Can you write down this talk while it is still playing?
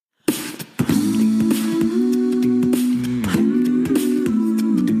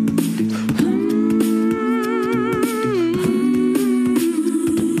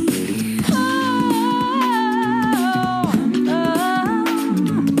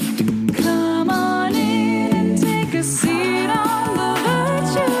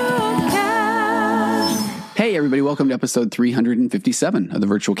welcome to episode 357 of The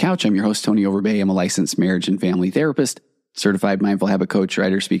Virtual Couch. I'm your host, Tony Overbay. I'm a licensed marriage and family therapist, certified mindful habit coach,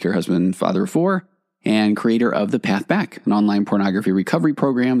 writer, speaker, husband, father of four, and creator of The Path Back, an online pornography recovery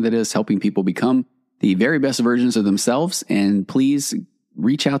program that is helping people become the very best versions of themselves. And please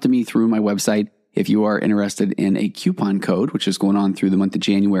reach out to me through my website if you are interested in a coupon code, which is going on through the month of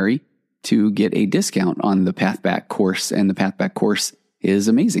January, to get a discount on the Path Back course. And the Path Back course is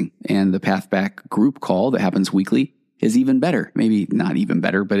amazing. And the Path Back group call that happens weekly is even better. Maybe not even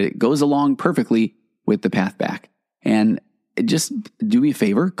better, but it goes along perfectly with the Path Back. And just do me a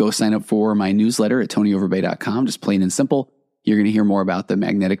favor, go sign up for my newsletter at tonyoverbay.com, just plain and simple. You're going to hear more about the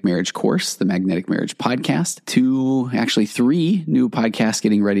Magnetic Marriage course, the Magnetic Marriage podcast, three new podcasts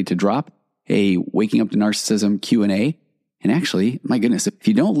getting ready to drop, a Waking Up to Narcissism Q&A. And actually, my goodness, if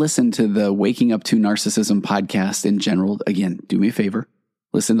you don't listen to the Waking Up to Narcissism podcast in general, again, do me a favor.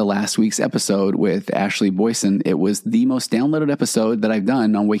 Listen to last week's episode with Ashley Boyson. It was the most downloaded episode that I've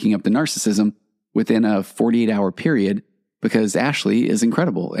done on Waking Up to Narcissism within a 48-hour period because Ashley is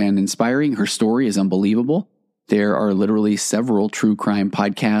incredible and inspiring. Her story is unbelievable. There are literally several true crime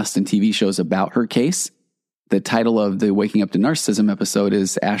podcasts and TV shows about her case. The title of the Waking Up to Narcissism episode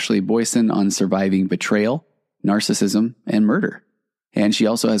is Ashley Boyson on Surviving Betrayal, Narcissism, and Murder. And she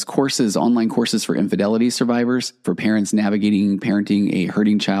also has courses, online courses for infidelity survivors, for parents navigating parenting a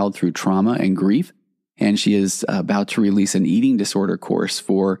hurting child through trauma and grief. And she is about to release an eating disorder course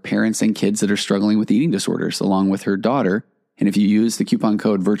for parents and kids that are struggling with eating disorders, along with her daughter. And if you use the coupon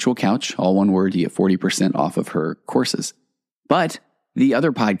code Virtual Couch, all one word, you get 40% off of her courses. But the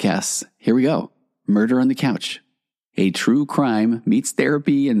other podcasts, here we go. Murder on the Couch, a true crime meets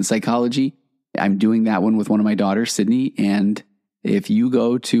therapy and psychology. I'm doing that one with one of my daughters, Sydney. And if you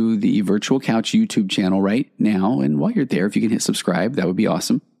go to the Virtual Couch YouTube channel right now, and while you're there, if you can hit subscribe, that would be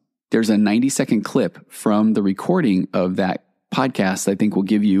awesome. There's a 90-second clip from the recording of that podcast I think will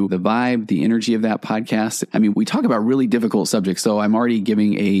give you the vibe, the energy of that podcast. I mean, we talk about really difficult subjects, so I'm already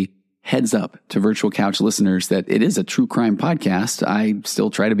giving a heads up to Virtual Couch listeners that it is a true crime podcast. I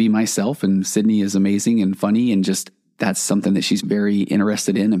still try to be myself, and Sydney is amazing and funny, and just that's something that she's very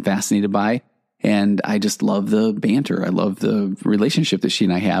interested in and fascinated by. And I just love the banter. I love the relationship that she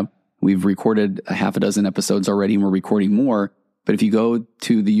and I have. We've recorded a half a dozen episodes already, and we're recording more. But if you go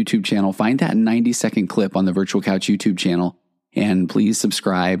to the YouTube channel, find that 90-second clip on the Virtual Couch YouTube channel, and please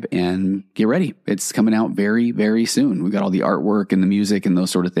subscribe and get ready. It's coming out very, very soon. We've got all the artwork and the music and those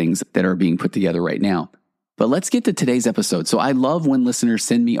sort of things that are being put together right now. But let's get to today's episode. So I love when listeners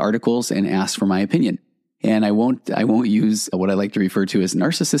send me articles and ask for my opinion. And I won't use what I like to refer to as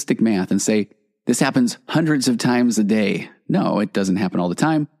narcissistic math and say, this happens hundreds of times a day. No, it doesn't happen all the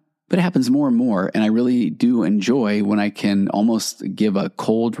time, but it happens more and more. And I really do enjoy when I can almost give a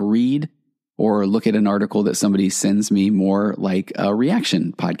cold read or look at an article that somebody sends me more like a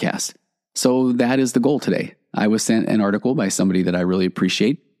reaction podcast. So that is the goal today. I was sent an article by somebody that I really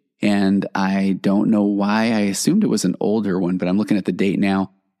appreciate. And I don't know why I assumed it was an older one, but I'm looking at the date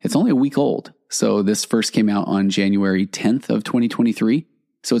now. It's only a week old. So this first came out on January 10th of 2023.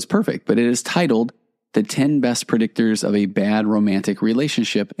 So it's perfect, but it is titled The 10 Best Predictors of a Bad Romantic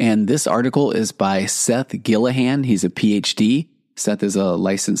Relationship. And this article is by Seth Gillihan. He's a PhD. Seth is a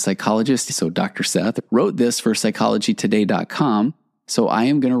licensed psychologist. So Dr. Seth wrote this for psychologytoday.com. So I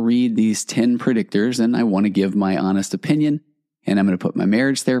am going to read these 10 predictors, and I want to give my honest opinion. And I'm going to put my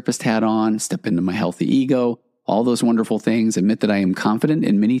marriage therapist hat on, step into my healthy ego, all those wonderful things, admit that I am confident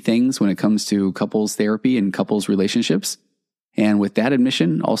in many things when it comes to couples therapy and couples relationships. And with that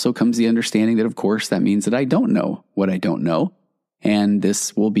admission also comes the understanding that, of course, that means that I don't know what I don't know. And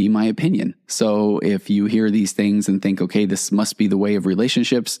this will be my opinion. So if you hear these things and think, okay, this must be the way of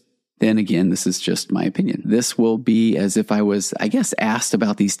relationships, then again, this is just my opinion. This will be as if I was, asked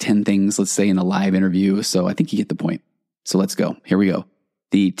about these 10 things, let's say in a live interview. So I think you get the point. So let's go. Here we go.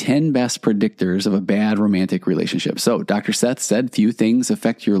 The 10 best predictors of a bad romantic relationship. So Dr. Seth said, few things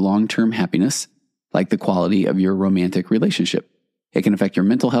affect your long-term happiness like the quality of your romantic relationship. It can affect your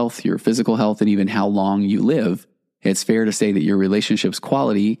mental health, your physical health, and even how long you live. It's fair to say that your relationship's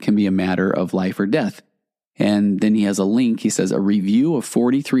quality can be a matter of life or death. And then he has a link. He says, a review of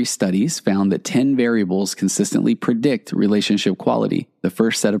 43 studies found that 10 variables consistently predict relationship quality. The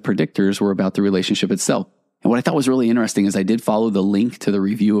first set of predictors were about the relationship itself. And what I thought was really interesting is I did follow the link to the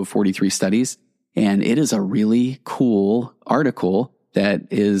review of 43 studies, and it is a really cool article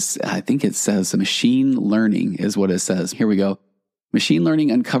that is, I think it says machine learning is what it says. Here we go. Machine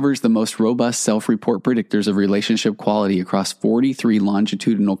learning uncovers the most robust self-report predictors of relationship quality across 43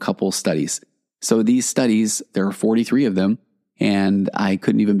 longitudinal couple studies. So these studies, there are 43 of them, And I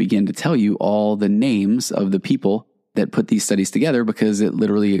couldn't even begin to tell you all the names of the people that put these studies together, because it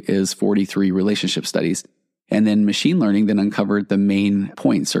literally is 43 relationship studies. And then machine learning then uncovered the main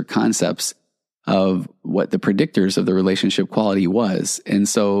points or concepts of what the predictors of the relationship quality was. And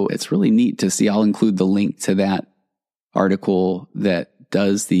so it's really neat to see. I'll include the link to that article that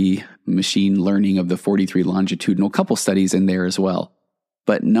does the machine learning of the 43 longitudinal couple studies in there as well.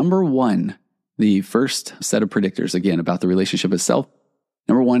 But number one, the first set of predictors, again, about the relationship itself.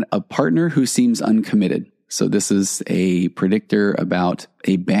 Number one, a partner who seems uncommitted. So this is a predictor about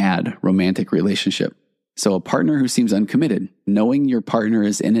a bad romantic relationship. So a partner who seems uncommitted. Knowing your partner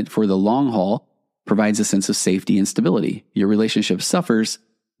is in it for the long haul provides a sense of safety and stability. Your relationship suffers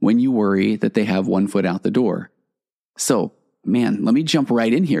when you worry that they have one foot out the door. So, man, let me jump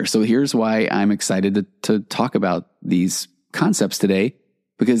right in here. So here's why I'm excited to talk about these concepts today,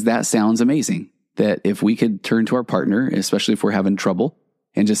 because that sounds amazing. That if we could turn to our partner, especially if we're having trouble,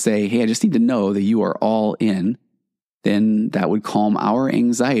 and just say, hey, I just need to know that you are all in, then that would calm our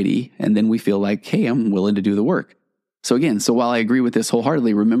anxiety. And then we feel like, hey, I'm willing to do the work. So again, while I agree with this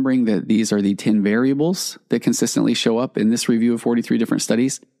wholeheartedly, remembering that these are the 10 variables that consistently show up in this review of 43 different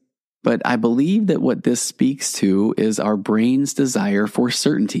studies, but I believe that what this speaks to is our brain's desire for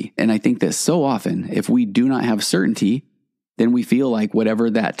certainty. And I think that so often, if we do not have certainty, then we feel like whatever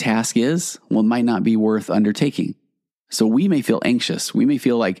that task is, well, it might not be worth undertaking. So we may feel anxious. We may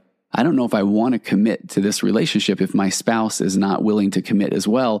feel like, I don't know if I want to commit to this relationship if my spouse is not willing to commit as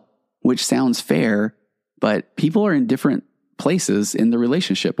well, which sounds fair, but people are in different places in the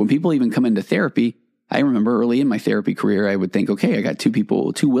relationship. When people even come into therapy, I remember early in my therapy career, I would think, okay, I got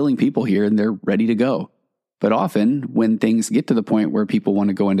two willing people here and they're ready to go. But often when things get to the point where people want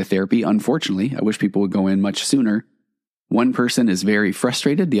to go into therapy, unfortunately, I wish people would go in much sooner. One person is very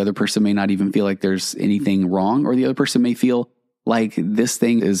frustrated. The other person may not even feel like there's anything wrong, or the other person may feel like this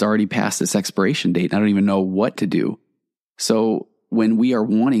thing is already past its expiration date. I don't even know what to do. So when we are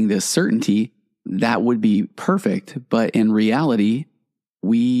wanting this certainty, that would be perfect. But in reality,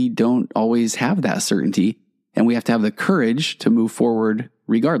 we don't always have that certainty, and we have to have the courage to move forward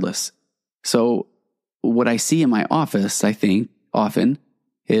regardless. So what I see in my office, I think often,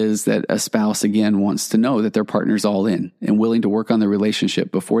 is that a spouse, again, wants to know that their partner's all in and willing to work on the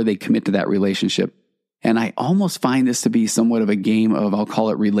relationship before they commit to that relationship. And I almost find this to be somewhat of a game of, I'll call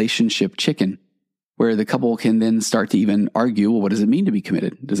it relationship chicken, where the couple can then start to even argue, well, what does it mean to be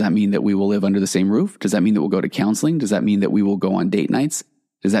committed? Does that mean that we will live under the same roof? Does that mean that we'll go to counseling? Does that mean that we will go on date nights?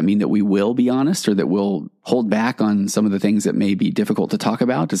 Does that mean that we will be honest, or that we'll hold back on some of the things that may be difficult to talk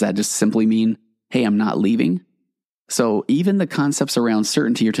about? Does that just simply mean, hey, I'm not leaving? So even the concepts around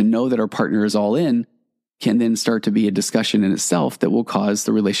certainty, or to know that our partner is all in, can then start to be a discussion in itself that will cause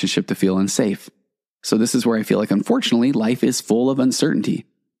the relationship to feel unsafe. So this is where I feel like, unfortunately, life is full of uncertainty.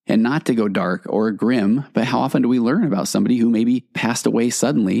 And not to go dark or grim, but how often do we learn about somebody who maybe passed away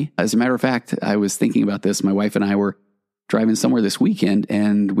suddenly? As a matter of fact, I was thinking about this. My wife and I were driving somewhere this weekend,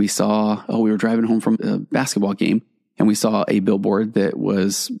 and we were driving home from a basketball game, and we saw a billboard that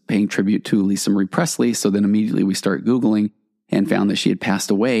was paying tribute to Lisa Marie Presley. So then immediately we start Googling and found that she had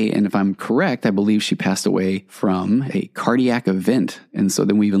passed away. And if I'm correct, I believe she passed away from a cardiac event. And so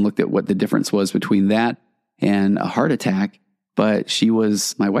then we even looked at what the difference was between that and a heart attack. But she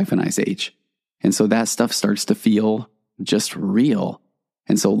was my wife and I's age. And so that stuff starts to feel just real.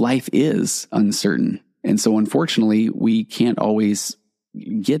 And so life is uncertain. And so unfortunately, we can't always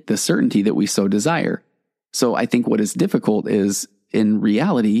get the certainty that we so desire. So I think what is difficult is, in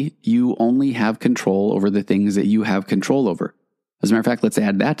reality, you only have control over the things that you have control over. As a matter of fact, let's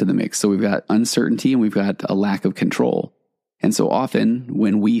add that to the mix. So we've got uncertainty and we've got a lack of control. And so often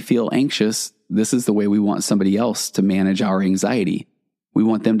when we feel anxious, this is the way we want somebody else to manage our anxiety. We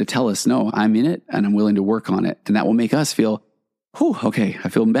want them to tell us, no, I'm in it and I'm willing to work on it. And that will make us feel, okay, I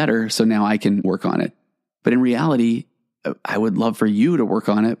feel better. So now I can work on it. But in reality, I would love for you to work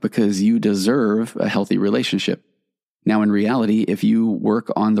on it because you deserve a healthy relationship. Now, in reality, if you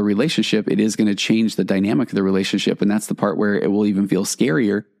work on the relationship, it is going to change the dynamic of the relationship. And that's the part where it will even feel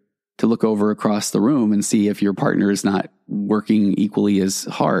scarier to look over across the room and see if your partner is not working equally as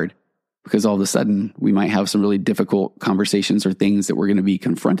hard. Because all of a sudden, we might have some really difficult conversations or things that we're going to be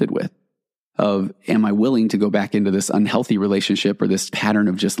confronted with. Of, am I willing to go back into this unhealthy relationship or this pattern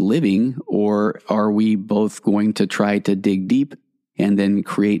of just living? Or are we both going to try to dig deep and then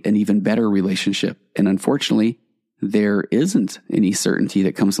create an even better relationship? And unfortunately, there isn't any certainty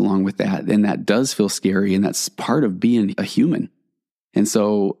that comes along with that. And that does feel scary. And that's part of being a human. And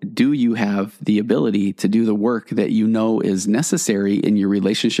so do you have the ability to do the work that you know is necessary in your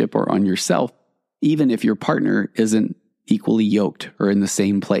relationship or on yourself, even if your partner isn't equally yoked or in the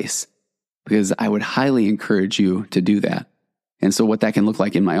same place, because I would highly encourage you to do that. And so what that can look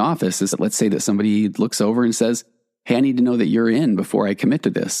like in my office is, let's say that somebody looks over and says, hey, I need to know that you're in before I commit to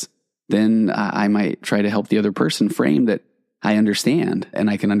this. Then I might try to help the other person frame that I understand, and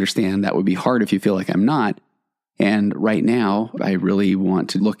I can understand that would be hard if you feel like I'm not. And right now, I really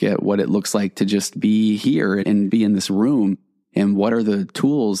want to look at what it looks like to just be here and be in this room. And what are the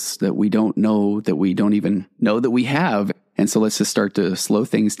tools that we don't know, that we don't even know that we have? And so let's just start to slow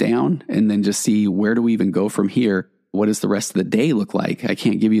things down and then just see, where do we even go from here? What does the rest of the day look like? I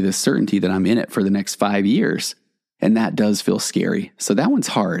can't give you the certainty that I'm in it for the next 5 years. And that does feel scary. So that one's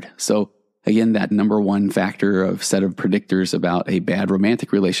hard. So again, that number one factor of set of predictors about a bad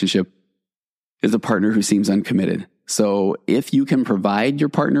romantic relationship is a partner who seems uncommitted. So if you can provide your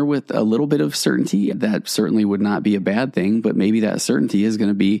partner with a little bit of certainty, that certainly would not be a bad thing. But maybe that certainty is going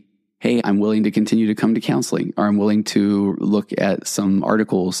to be, hey, I'm willing to continue to come to counseling, or I'm willing to look at some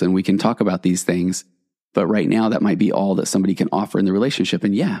articles and we can talk about these things. But right now, that might be all that somebody can offer in the relationship.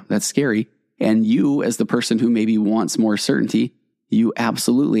 And yeah, that's scary. And you, as the person who maybe wants more certainty, you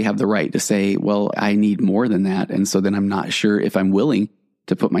absolutely have the right to say, well, I need more than that. And so then I'm not sure if I'm willing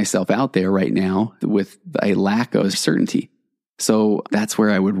to put myself out there right now with a lack of certainty. So that's where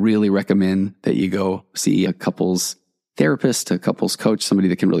I would really recommend that you go see a couples therapist, a couples coach, somebody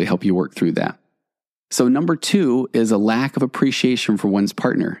that can really help you work through that. So number 2 is a lack of appreciation for one's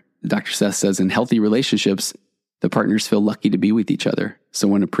partner. Dr. Seth says in healthy relationships, the partners feel lucky to be with each other. So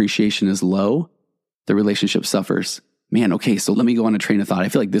when appreciation is low, the relationship suffers. Man, okay, so let me go on a train of thought. I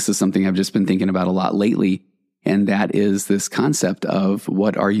feel like this is something I've just been thinking about a lot lately. And that is this concept of,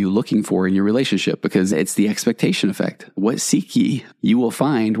 what are you looking for in your relationship? Because it's the expectation effect. What seek ye, you will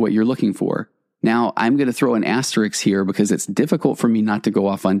find what you're looking for. Now, I'm going to throw an asterisk here because it's difficult for me not to go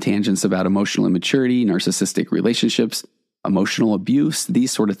off on tangents about emotional immaturity, narcissistic relationships, emotional abuse,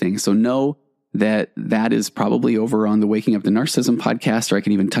 these sort of things. So know that is probably over on the Waking Up to Narcissism podcast, or I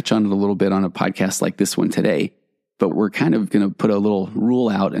can even touch on it a little bit on a podcast like this one today. But we're kind of going to put a little rule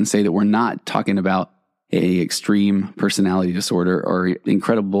out and say that we're not talking about a extreme personality disorder or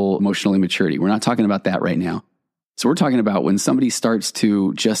incredible emotional immaturity. We're not talking about that right now. So we're talking about when somebody starts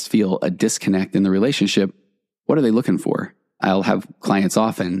to just feel a disconnect in the relationship, what are they looking for? I'll have clients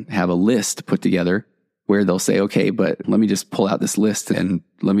often have a list put together where they'll say, okay, but let me just pull out this list and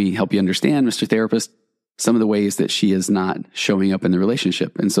let me help you understand, Mr. Therapist, some of the ways that she is not showing up in the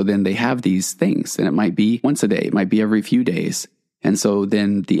relationship. And so then they have these things, and it might be once a day, it might be every few days. And so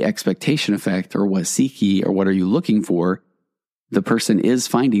then the expectation effect, or what seek ye, or what are you looking for, the person is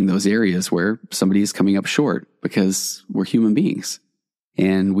finding those areas where somebody is coming up short, because we're human beings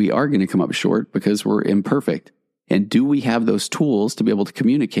and we are going to come up short because we're imperfect. And do we have those tools to be able to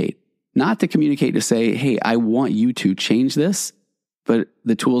communicate? Not to communicate to say, hey, I want you to change this, but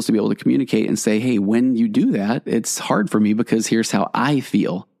the tools to be able to communicate and say, hey, when you do that, it's hard for me because here's how I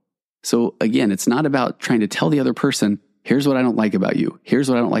feel. So again, it's not about trying to tell the other person, here's what I don't like about you. Here's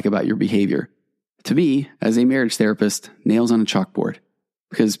what I don't like about your behavior. To me, as a marriage therapist, nails on a chalkboard,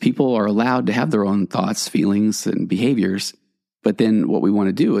 because people are allowed to have their own thoughts, feelings, and behaviors. But then what we want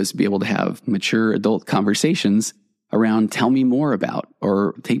to do is be able to have mature adult conversations around, tell me more about,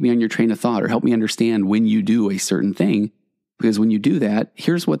 or take me on your train of thought, or help me understand when you do a certain thing. Because when you do that,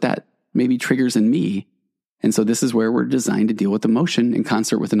 here's what that maybe triggers in me. And so this is where we're designed to deal with emotion in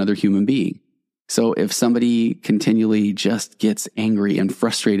concert with another human being. So if somebody continually just gets angry and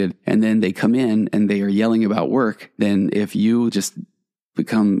frustrated, and then they come in and they are yelling about work, then if you just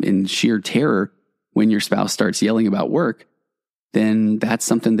become in sheer terror when your spouse starts yelling about work, then that's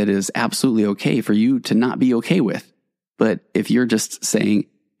something that is absolutely okay for you to not be okay with. But if you're just saying,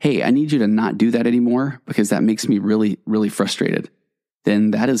 hey, I need you to not do that anymore because that makes me really, really frustrated,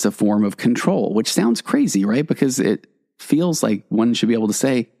 then that is a form of control, which sounds crazy, right? Because it feels like one should be able to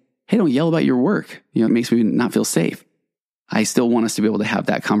say, hey, don't yell about your work. It makes me not feel safe. I still want us to be able to have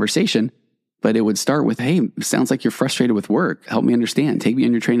that conversation, but it would start with, hey, sounds like you're frustrated with work. Help me understand. Take me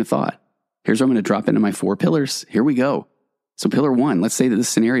on your train of thought. Here's where I'm going to drop into my 4 pillars. Here we go. So pillar 1, let's say that this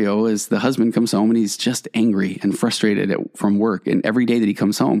scenario is the husband comes home and he's just angry and frustrated from work. And every day that he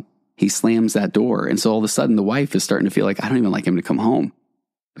comes home, he slams that door. And so all of a sudden the wife is starting to feel like, I don't even like him to come home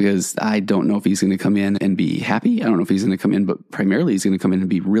because I don't know if he's going to come in and be happy. I don't know if he's going to come in, but primarily he's going to come in and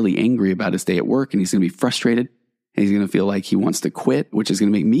be really angry about his day at work. And he's going to be frustrated. And he's going to feel like he wants to quit, which is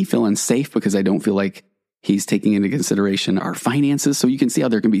going to make me feel unsafe because I don't feel like he's taking into consideration our finances. So you can see how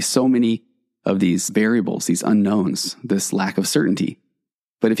there can be so many of these variables, these unknowns, this lack of certainty.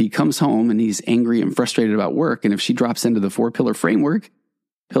 But if he comes home and he's angry and frustrated about work, and if she drops into the 4-pillar framework,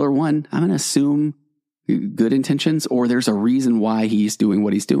 pillar 1, I'm going to assume good intentions, or there's a reason why he's doing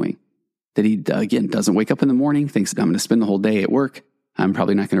what he's doing. That he, again, doesn't wake up in the morning, thinks I'm going to spend the whole day at work. I'm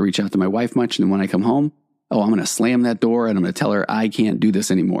probably not going to reach out to my wife much. And then when I come home, I'm going to slam that door and I'm going to tell her I can't do this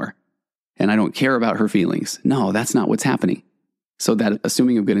anymore. And I don't care about her feelings. No, that's not what's happening. So that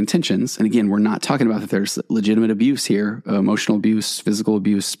assuming of good intentions, and again, we're not talking about that there's legitimate abuse here, emotional abuse, physical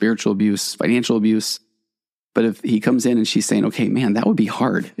abuse, spiritual abuse, financial abuse. But if he comes in and she's saying, okay, man, that would be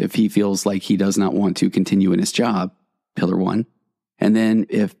hard if he feels like he does not want to continue in his job, pillar one. And then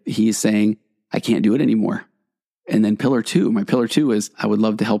if he's saying, I can't do it anymore. And then pillar two, my pillar two is I would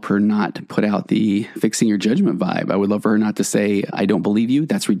love to help her not put out the fixing your judgment vibe. I would love for her not to say, I don't believe you.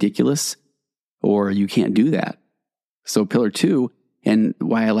 That's ridiculous. Or you can't do that. So pillar two, and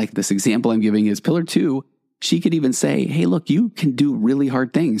why I like this example I'm giving is pillar two, she could even say, hey, look, you can do really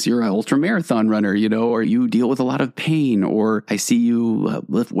hard things. You're an ultra marathon runner, or you deal with a lot of pain, or I see you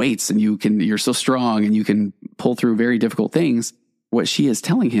lift weights and you're so strong and you can pull through very difficult things. What she is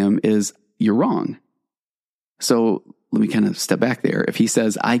telling him is you're wrong. So let me kind of step back there. If he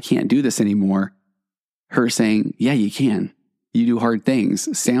says, I can't do this anymore, her saying, yeah, you can. You do hard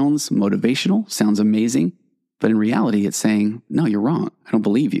things. Sounds motivational, sounds amazing. But in reality, it's saying, no, you're wrong. I don't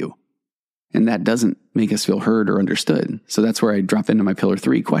believe you. And that doesn't make us feel heard or understood. So that's where I drop into my pillar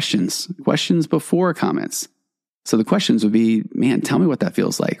three, questions. Questions before comments. So the questions would be, man, tell me what that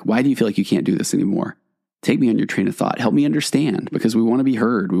feels like. Why do you feel like you can't do this anymore? Take me on your train of thought. Help me understand, because we want to be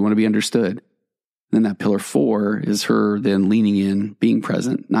heard. We want to be understood. Then that pillar four is her then leaning in, being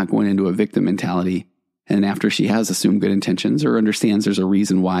present, not going into a victim mentality. And after she has assumed good intentions or understands there's a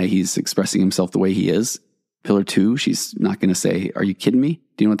reason why he's expressing himself the way he is, pillar two, she's not going to say, are you kidding me?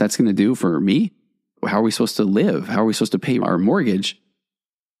 Do you know what that's going to do for me? How are we supposed to live? How are we supposed to pay our mortgage?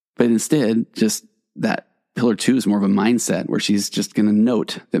 But instead, just that pillar two is more of a mindset where she's just going to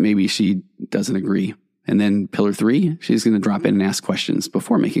note that maybe she doesn't agree. And then pillar three, she's going to drop in and ask questions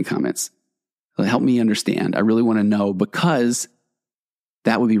before making comments. Help me understand. I really want to know, because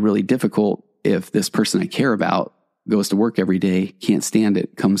that would be really difficult if this person I care about goes to work every day, can't stand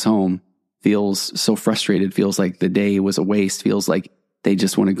it, comes home, feels so frustrated, feels like the day was a waste, feels like they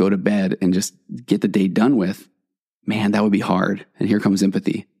just want to go to bed and just get the day done with. Man, that would be hard. And here comes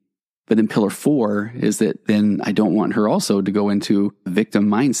empathy. But then pillar four is that then I don't want her also to go into a victim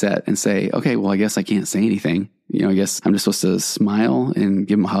mindset and say, okay, well, I guess I can't say anything. I guess I'm just supposed to smile and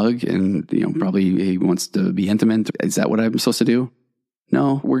give him a hug and, probably he wants to be intimate. Is that what I'm supposed to do?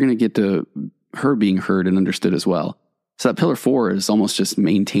 No, we're going to get to her being heard and understood as well. So that pillar four is almost just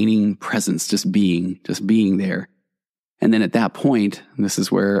maintaining presence, just being there. And then at that point, this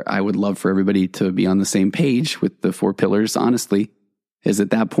is where I would love for everybody to be on the same page with the four pillars, honestly, is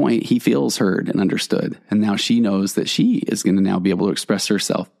at that point, he feels heard and understood. And now she knows that she is going to now be able to express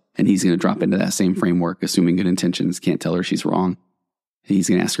herself. And he's going to drop into that same framework, assuming good intentions, can't tell her she's wrong. He's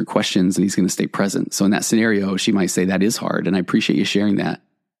going to ask her questions and he's going to stay present. So in that scenario, she might say, that is hard. And I appreciate you sharing that.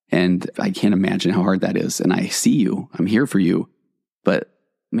 And I can't imagine how hard that is. And I see you. I'm here for you. But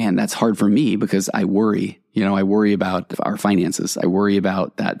man, that's hard for me because I worry. I worry about our finances. I worry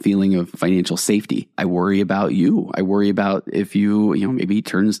about that feeling of financial safety. I worry about you. I worry about if maybe he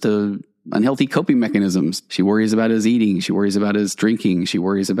turns to unhealthy coping mechanisms. She worries about his eating. She worries about his drinking. She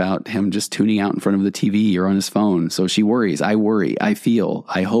worries about him just tuning out in front of the TV or on his phone. So she worries. I worry. I feel.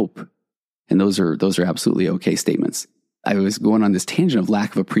 I hope. And those are absolutely okay statements. I was going on this tangent of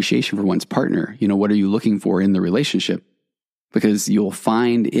lack of appreciation for one's partner. What are you looking for in the relationship? Because you'll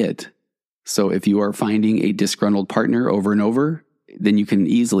find it. So if you are finding a disgruntled partner over and over, then you can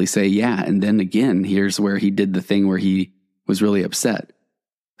easily say, yeah. And then again, here's where he did the thing where he was really upset.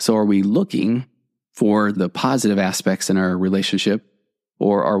 So are we looking for the positive aspects in our relationship,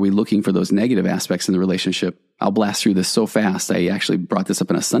 or are we looking for those negative aspects in the relationship? I'll blast through this so fast. I actually brought this up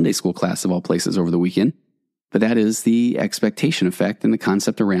in a Sunday school class of all places over the weekend. But that is the expectation effect and the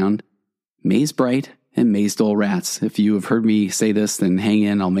concept around maize bright and maize dull rats. If you have heard me say this, then hang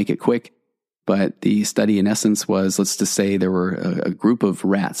in, I'll make it quick. But the study in essence was, let's just say there were a group of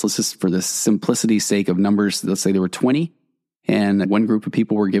rats. Let's just, for the simplicity's sake of numbers, let's say there were 20. And one group of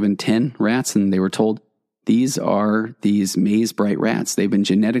people were given 10 rats and they were told, these are these maize bright rats. They've been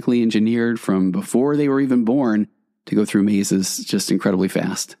genetically engineered from before they were even born to go through mazes just incredibly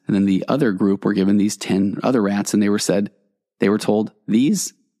fast. And then the other group were given these 10 other rats and they were told,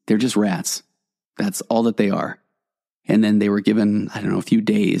 they're just rats. That's all that they are. And then they were given, a few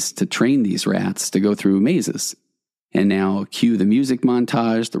days to train these rats to go through mazes. And now cue the music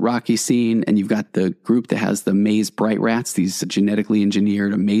montage, the Rocky scene, and you've got the group that has the maize bright rats, these genetically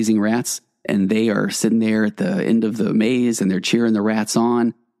engineered amazing rats. And they are sitting there at the end of the maze and they're cheering the rats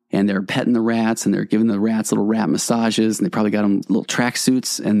on. and they're petting the rats and they're giving the rats little rat massages, and they probably got them little track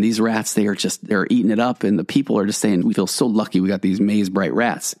suits. And these rats, they're eating it up. And the people are just saying, we feel so lucky we got these Maze Bright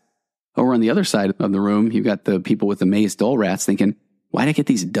rats. Over on the other side of the room, you've got the people with the Maze Dull rats thinking, why did I get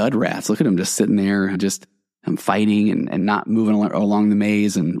these dud rats? Look at them just sitting there, just fighting and not moving along the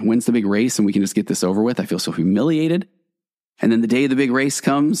maze. And when's the big race? And we can just get this over with. I feel so humiliated. And then the day of the big race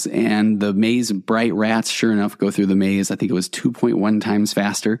comes, and the Maze Bright rats, sure enough, go through the maze. I think it was 2.1 times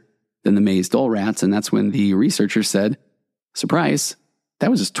faster than the Maze Dull rats. And that's when the researchers said, surprise,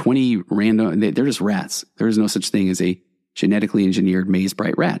 that was just 20 random, they're just rats. There is no such thing as a genetically engineered Maze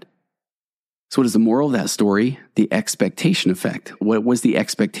Bright rat. So what is the moral of that story? The expectation effect. What was the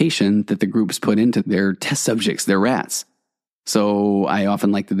expectation that the groups put into their test subjects, their rats? So I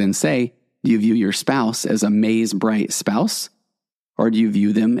often like to then say, do you view your spouse as a Maze Bright spouse? Or do you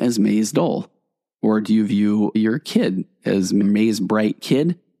view them as Maze Dull? Or do you view your kid as Maze Bright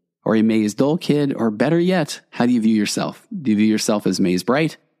kid? Or a Maze Dull kid? Or better yet, how do you view yourself? Do you view yourself as Maze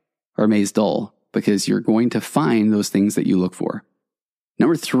Bright or Maze Dull? Because you're going to find those things that you look for.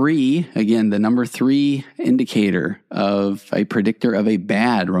 Number 3, again, the number 3 indicator of a predictor of a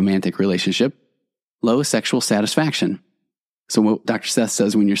bad romantic relationship, low sexual satisfaction. So what Dr. Seth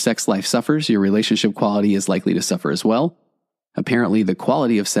says, when your sex life suffers, your relationship quality is likely to suffer as well. Apparently, the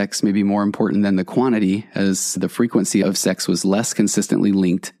quality of sex may be more important than the quantity, as the frequency of sex was less consistently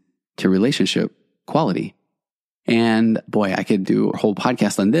linked to relationship quality. And boy, I could do a whole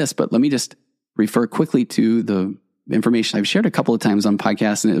podcast on this, but let me just refer quickly to the information I've shared a couple of times on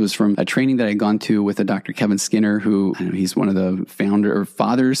podcasts, and it was from a training that I had gone to with a Dr. Kevin Skinner, who he's one of the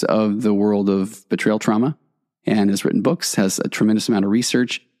fathers of the world of betrayal trauma, and has written books, has a tremendous amount of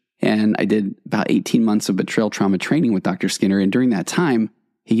research. And I did about 18 months of betrayal trauma training with Dr. Skinner. And during that time,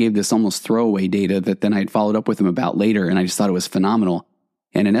 he gave this almost throwaway data that then I had followed up with him about later. And I just thought it was phenomenal.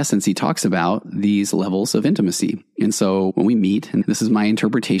 And in essence, he talks about these levels of intimacy. And so when we meet, and this is my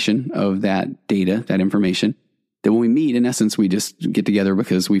interpretation of that data, that information, that when we meet, in essence, we just get together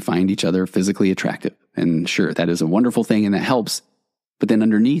because we find each other physically attractive. And sure, that is a wonderful thing and that helps. But then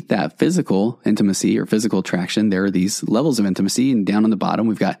underneath that physical intimacy or physical attraction, there are these levels of intimacy. And down on the bottom,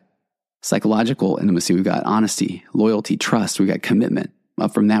 we've got psychological intimacy. We've got honesty, loyalty, trust. We've got commitment.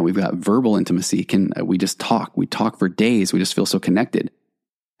 Up from that, we've got verbal intimacy. We just talk. We talk for days. We just feel so connected.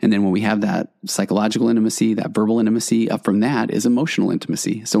 And then when we have that psychological intimacy, that verbal intimacy, up from that is emotional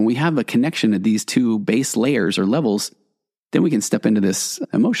intimacy. So when we have a connection at these 2 base layers or levels, then we can step into this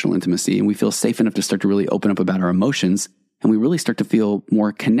emotional intimacy, and we feel safe enough to start to really open up about our emotions. And we really start to feel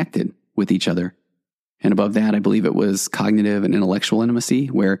more connected with each other. And above that, I believe it was cognitive and intellectual intimacy,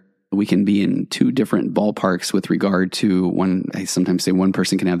 where we can be in 2 different ballparks with regard to one. I sometimes say one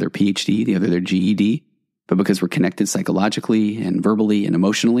person can have their PhD, the other their GED. But because we're connected psychologically and verbally and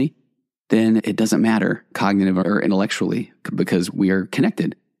emotionally, then it doesn't matter cognitive or intellectually, because we are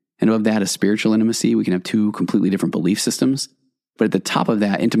connected. And above that is spiritual intimacy. We can have 2 completely different belief systems. But at the top of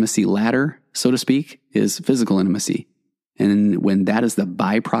that intimacy ladder, so to speak, is physical intimacy. And when that is the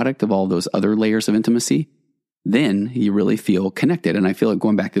byproduct of all those other layers of intimacy, then you really feel connected. And I feel like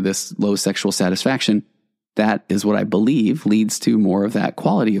going back to this low sexual satisfaction, that is what I believe leads to more of that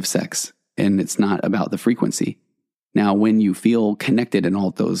quality of sex. And it's not about the frequency. Now, when you feel connected in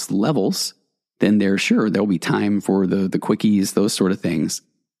all those levels, then there'll be time for the quickies, those sort of things.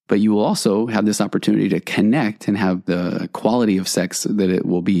 But you will also have this opportunity to connect and have the quality of sex that it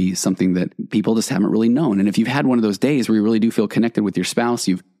will be something that people just haven't really known. And if you've had one of those days where you really do feel connected with your spouse,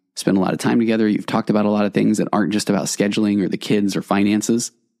 you've spent a lot of time together, you've talked about a lot of things that aren't just about scheduling or the kids or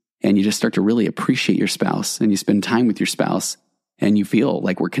finances, and you just start to really appreciate your spouse, and you spend time with your spouse, and you feel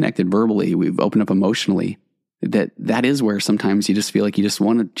like we're connected verbally, we've opened up emotionally, that is where sometimes you just feel like you just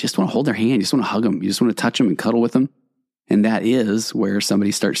want to hold their hand, you just want to hug them, you just want to touch them and cuddle with them. And that is where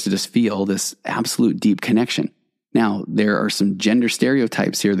somebody starts to just feel this absolute deep connection. Now, there are some gender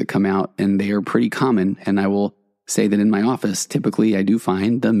stereotypes here that come out, and they are pretty common. And I will say that in my office, typically I do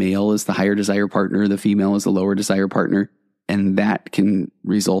find the male is the higher desire partner, the female is the lower desire partner. And that can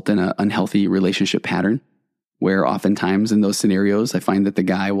result in an unhealthy relationship pattern, where oftentimes in those scenarios, I find that the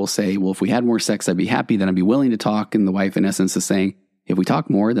guy will say, well, if we had more sex, I'd be happy, then I'd be willing to talk. And the wife, in essence, is saying, if we talk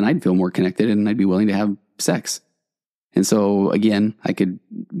more, then I'd feel more connected and I'd be willing to have sex. And so, again, I could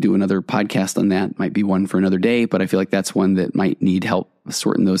do another podcast on that. Might be one for another day, but I feel like that's one that might need help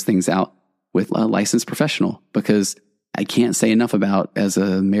sorting those things out with a licensed professional, because I can't say enough about, as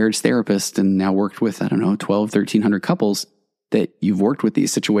a marriage therapist and now worked with, 1,300 couples, that you've worked with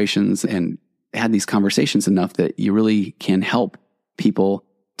these situations and had these conversations enough that you really can help people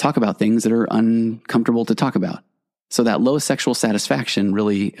talk about things that are uncomfortable to talk about. So that low sexual satisfaction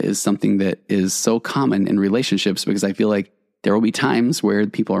really is something that is so common in relationships, because I feel like there will be times where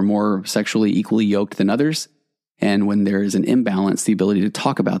people are more sexually equally yoked than others. And when there is an imbalance, the ability to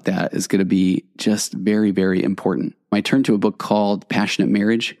talk about that is going to be just very, very important. I turned to a book called Passionate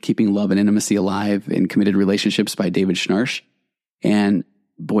Marriage, Keeping Love and Intimacy Alive in Committed Relationships by David Schnarch. And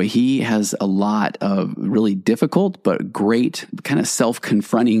boy, he has a lot of really difficult but great kind of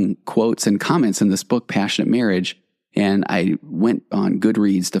self-confronting quotes and comments in this book, Passionate Marriage. And I went on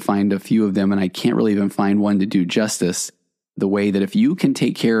Goodreads to find a few of them, and I can't really even find one to do justice. The way that if you can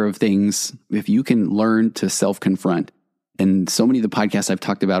take care of things, if you can learn to self-confront, and so many of the podcasts I've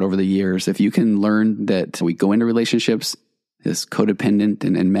talked about over the years, if you can learn that we go into relationships as codependent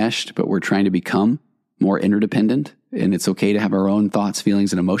and enmeshed, but we're trying to become more interdependent, and it's okay to have our own thoughts,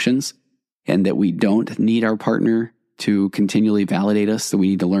 feelings, and emotions, and that we don't need our partner to continually validate us, that we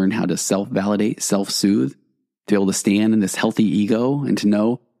need to learn how to self-validate, self-soothe, to be able to stand in this healthy ego and to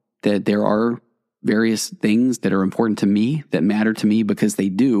know that there are various things that are important to me, that matter to me because they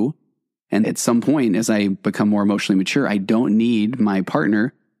do. And at some point, as I become more emotionally mature, I don't need my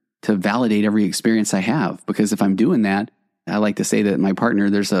partner to validate every experience I have. Because if I'm doing that, I like to say that my partner,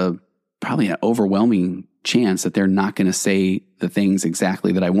 there's probably an overwhelming chance that they're not going to say the things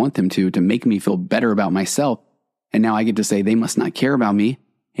exactly that I want them to make me feel better about myself. And now I get to say they must not care about me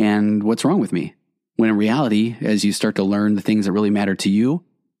and what's wrong with me. When in reality, as you start to learn the things that really matter to you,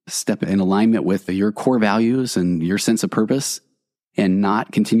 step in alignment with your core values and your sense of purpose, and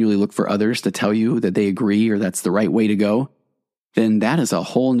not continually look for others to tell you that they agree or that's the right way to go, then that is a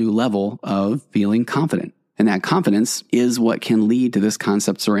whole new level of feeling confident. And that confidence is what can lead to this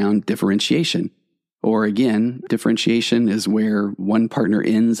concepts around differentiation. Or again, differentiation is where one partner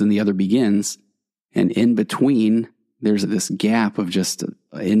ends and the other begins. And in between, there's this gap of just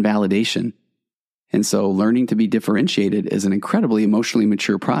invalidation. And so learning to be differentiated is an incredibly emotionally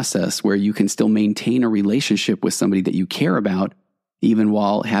mature process where you can still maintain a relationship with somebody that you care about, even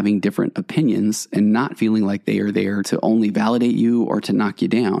while having different opinions and not feeling like they are there to only validate you or to knock you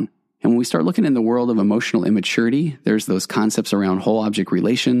down. And when we start looking in the world of emotional immaturity, there's those concepts around whole object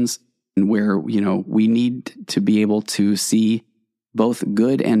relations, and where, we need to be able to see both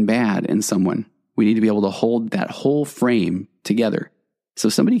good and bad in someone. We need to be able to hold that whole frame together. So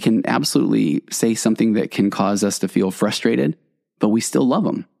somebody can absolutely say something that can cause us to feel frustrated, but we still love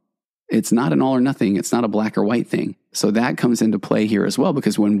them. It's not an all or nothing. It's not a black or white thing. So that comes into play here as well,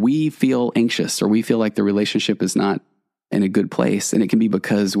 because when we feel anxious or we feel like the relationship is not in a good place, and it can be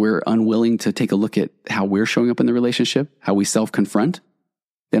because we're unwilling to take a look at how we're showing up in the relationship, how we self-confront,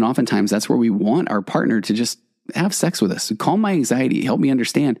 then oftentimes that's where we want our partner to just have sex with us. Calm my anxiety, help me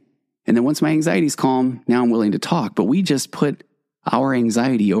understand. And then once my anxiety is calm, now I'm willing to talk. But we just put our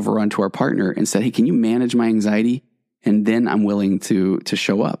anxiety over onto our partner and said, hey, can you manage my anxiety? And then I'm willing to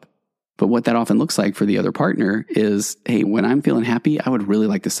show up. But what that often looks like for the other partner is, hey, when I'm feeling happy, I would really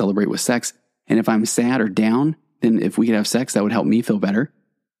like to celebrate with sex. And if I'm sad or down, then if we could have sex, that would help me feel better.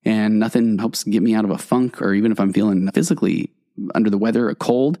 And nothing helps get me out of a funk, or even if I'm feeling physically under the weather, a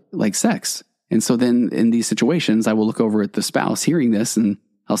cold, like sex. And so then in these situations, I will look over at the spouse hearing this and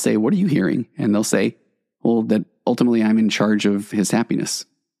I'll say, what are you hearing? And they'll say, well, that ultimately I'm in charge of his happiness.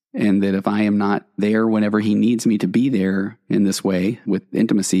 And that if I am not there whenever he needs me to be there in this way with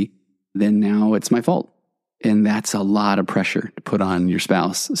intimacy, then now it's my fault. And that's a lot of pressure to put on your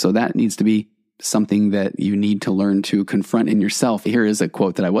spouse. So that needs to be something that you need to learn to confront in yourself. Here is a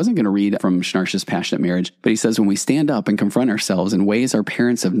quote that I wasn't going to read from Schnarch's Passionate Marriage, but he says, when we stand up and confront ourselves in ways our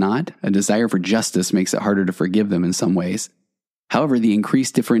parents have not, a desire for justice makes it harder to forgive them in some ways. However, the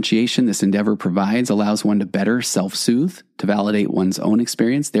increased differentiation this endeavor provides allows one to better self-soothe, to validate one's own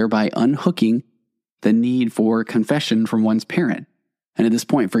experience, thereby unhooking the need for confession from one's parent. And at this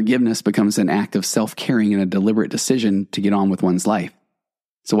point, forgiveness becomes an act of self-caring and a deliberate decision to get on with one's life.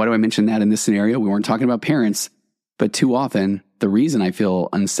 So why do I mention that in this scenario? We weren't talking about parents, but too often the reason I feel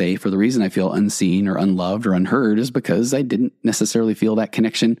unsafe or the reason I feel unseen or unloved or unheard is because I didn't necessarily feel that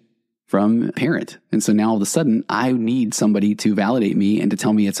connection from a parent. And so now all of a sudden I need somebody to validate me and to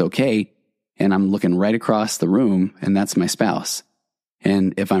tell me it's okay. And I'm looking right across the room, and that's my spouse.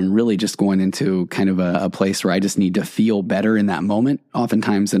 And if I'm really just going into kind of a place where I just need to feel better in that moment,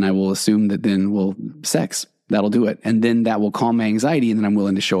 oftentimes then I will assume that then, well, sex, that'll do it. And then that will calm my anxiety, and then I'm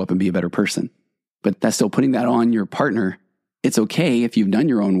willing to show up and be a better person. But that's still putting that on your partner. It's okay if you've done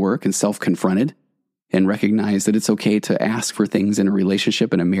your own work and self-confronted and recognize that it's okay to ask for things in a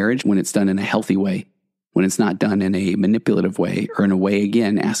relationship and a marriage when it's done in a healthy way, when it's not done in a manipulative way or in a way,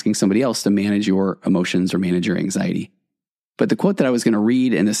 again, asking somebody else to manage your emotions or manage your anxiety. But the quote that I was going to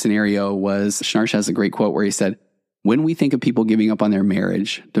read in this scenario was, Schnarch has a great quote where he said, When we think of people giving up on their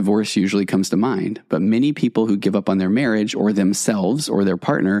marriage, divorce usually comes to mind. But many people who give up on their marriage or themselves or their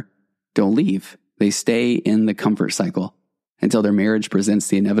partner don't leave. They stay in the comfort cycle until their marriage presents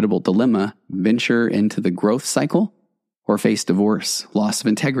the inevitable dilemma: venture into the growth cycle or face divorce, loss of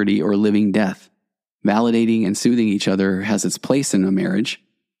integrity, or living death. Validating and soothing each other has its place in a marriage,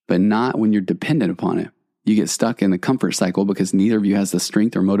 but not when you're dependent upon it. You get stuck in the comfort cycle because neither of you has the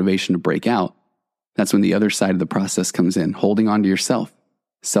strength or motivation to break out. That's when the other side of the process comes in, holding on to yourself,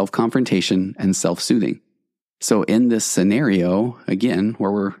 self-confrontation, and self-soothing. So in this scenario, again,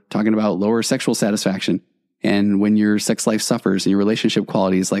 where we're talking about lower sexual satisfaction, and when your sex life suffers and your relationship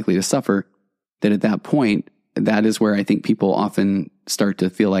quality is likely to suffer, then at that point, that is where I think people often start to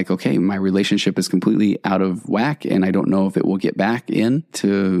feel like, okay, my relationship is completely out of whack and I don't know if it will get back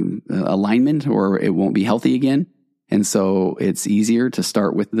into alignment or it won't be healthy again. And so it's easier to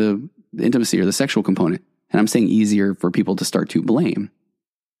start with the intimacy or the sexual component. And I'm saying easier for people to start to blame.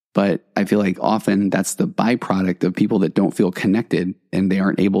 But I feel like often that's the byproduct of people that don't feel connected and they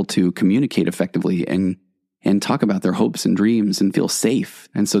aren't able to communicate effectively and talk about their hopes and dreams and feel safe.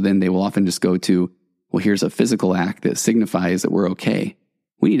 And so then they will often just go to, well, here's a physical act that signifies that we're okay.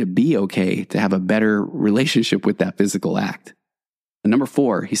 We need to be okay to have a better relationship with that physical act. And number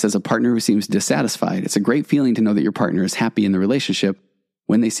 4, he says, a partner who seems dissatisfied. It's a great feeling to know that your partner is happy in the relationship.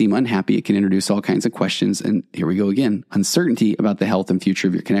 When they seem unhappy, it can introduce all kinds of questions. And here we go again, uncertainty about the health and future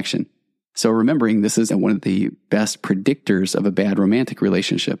of your connection. So remembering this is one of the best predictors of a bad romantic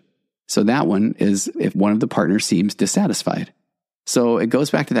relationship. So that one is if one of the partners seems dissatisfied. So it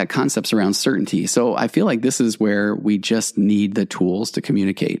goes back to that concepts around certainty. So I feel like this is where we just need the tools to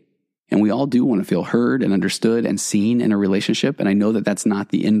communicate. And we all do want to feel heard and understood and seen in a relationship. And I know that that's not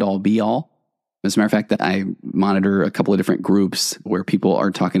the end all be all. As a matter of fact, that I monitor a couple of different groups where people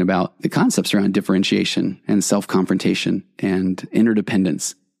are talking about the concepts around differentiation and self-confrontation and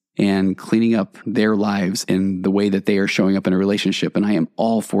interdependence and cleaning up their lives in the way that they are showing up in a relationship. And I am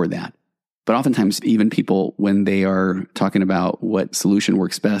all for that. But oftentimes, even people, when they are talking about what solution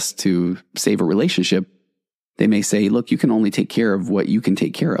works best to save a relationship, they may say, look, you can only take care of what you can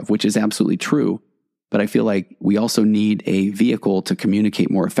take care of, which is absolutely true. But I feel like we also need a vehicle to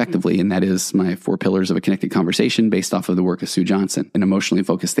communicate more effectively. And that is my 4 pillars of a connected conversation based off of the work of Sue Johnson in emotionally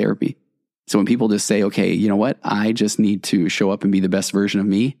focused therapy. So when people just say, okay, you know what? I just need to show up and be the best version of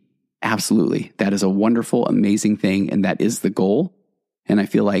me. Absolutely. That is a wonderful, amazing thing. And that is the goal. And I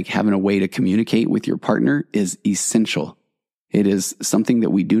feel like having a way to communicate with your partner is essential. It is something that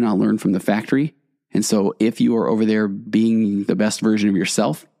we do not learn from the factory. And so if you are over there being the best version of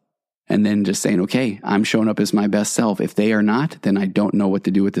yourself and then just saying, okay, I'm showing up as my best self. If they are not, then I don't know what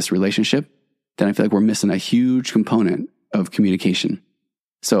to do with this relationship. Then I feel like we're missing a huge component of communication.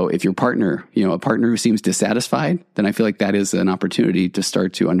 So if your partner, a partner who seems dissatisfied, then I feel like that is an opportunity to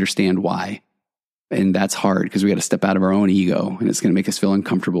start to understand why. And that's hard because we got to step out of our own ego and it's going to make us feel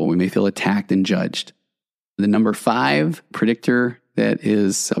uncomfortable. We may feel attacked and judged. The number 5 predictor that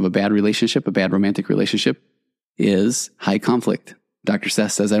is of a bad relationship, a bad romantic relationship, is high conflict. Dr.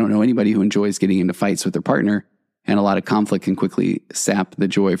 Seth says, I don't know anybody who enjoys getting into fights with their partner, and a lot of conflict can quickly sap the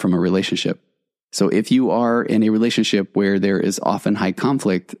joy from a relationship. So if you are in a relationship where there is often high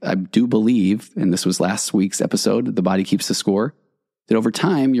conflict, I do believe, and this was last week's episode, The Body Keeps the Score, that over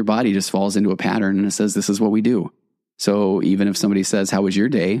time, your body just falls into a pattern and it says, this is what we do. So even if somebody says, how was your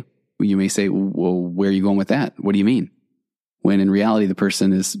day? You may say, well, where are you going with that? What do you mean? When in reality, the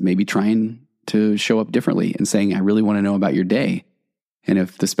person is maybe trying to show up differently and saying, I really want to know about your day. And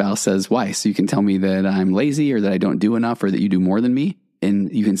if the spouse says, why? So you can tell me that I'm lazy or that I don't do enough or that you do more than me.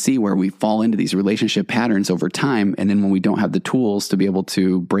 And you can see where we fall into these relationship patterns over time. And then when we don't have the tools to be able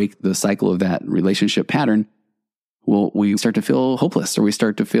to break the cycle of that relationship pattern, well, we start to feel hopeless or we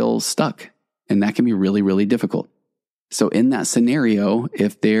start to feel stuck. And that can be really, really difficult. So in that scenario,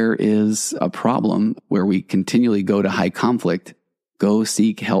 if there is a problem where we continually go to high conflict, go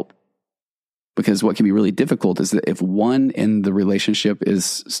seek help. Because what can be really difficult is that if one in the relationship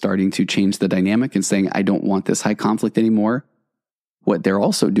is starting to change the dynamic and saying, I don't want this high conflict anymore, what they're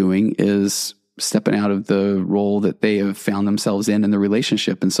also doing is stepping out of the role that they have found themselves in the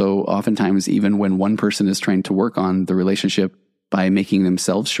relationship. And so oftentimes, even when one person is trying to work on the relationship by making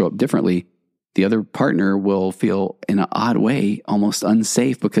themselves show up differently, the other partner will feel in an odd way almost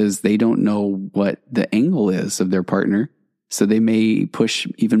unsafe because they don't know what the angle is of their partner. So they may push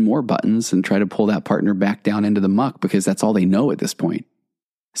even more buttons and try to pull that partner back down into the muck because that's all they know at this point.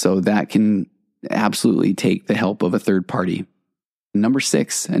 So that can absolutely take the help of a third party. Number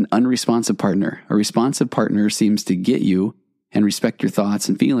 6, an unresponsive partner. A responsive partner seems to get you and respect your thoughts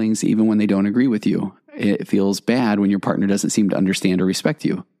and feelings even when they don't agree with you. It feels bad when your partner doesn't seem to understand or respect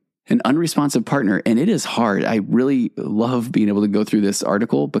you. An unresponsive partner, and it is hard. I really love being able to go through this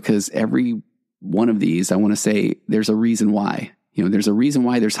article because every one of these, I want to say there's a reason why. There's a reason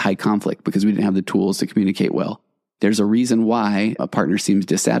why there's high conflict because we didn't have the tools to communicate well. There's a reason why a partner seems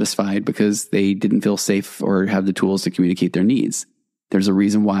dissatisfied because they didn't feel safe or have the tools to communicate their needs. There's a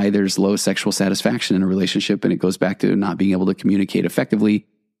reason why there's low sexual satisfaction in a relationship, and it goes back to not being able to communicate effectively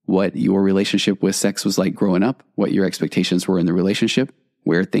what your relationship with sex was like growing up, what your expectations were in the relationship,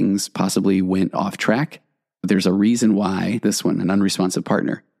 where things possibly went off track. There's a reason why this one, an unresponsive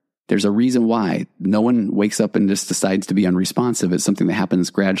partner. There's a reason why no one wakes up and just decides to be unresponsive. It's something that happens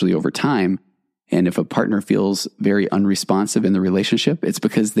gradually over time. And if a partner feels very unresponsive in the relationship, it's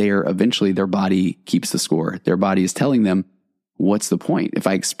because eventually their body keeps the score. Their body is telling them, what's the point? If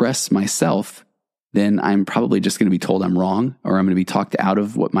I express myself, then I'm probably just going to be told I'm wrong, or I'm going to be talked out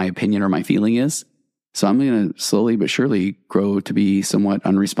of what my opinion or my feeling is. So I'm going to slowly but surely grow to be somewhat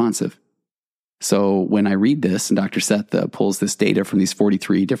unresponsive. So when I read this, and Dr. Seth pulls this data from these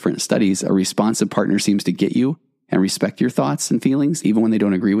 43 different studies, a responsive partner seems to get you and respect your thoughts and feelings, even when they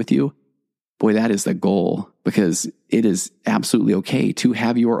don't agree with you. Boy, that is the goal, because it is absolutely okay to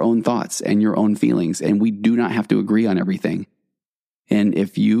have your own thoughts and your own feelings, and we do not have to agree on everything. And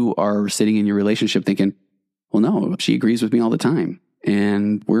if you are sitting in your relationship thinking, well, no, she agrees with me all the time,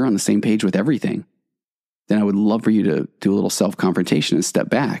 and we're on the same page with everything, then I would love for you to do a little self-confrontation and step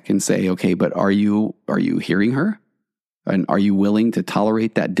back and say, okay, but are you hearing her? And are you willing to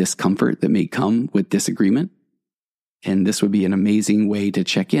tolerate that discomfort that may come with disagreement? And this would be an amazing way to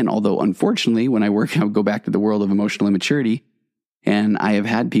check in. Although, unfortunately, when I go back to the world of emotional immaturity, and I have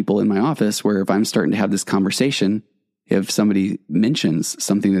had people in my office where if I'm starting to have this conversation, if somebody mentions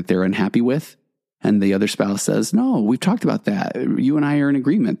something that they're unhappy with, and the other spouse says, no, we've talked about that. You and I are in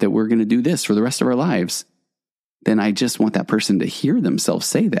agreement that we're going to do this for the rest of our lives. Then I just want that person to hear themselves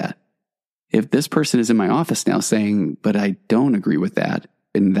say that. If this person is in my office now saying, but I don't agree with that,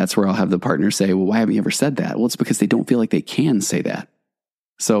 and that's where I'll have the partner say, well, why haven't you ever said that? Well, it's because they don't feel like they can say that.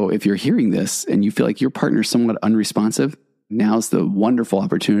 So if you're hearing this and you feel like your partner's somewhat unresponsive, now's the wonderful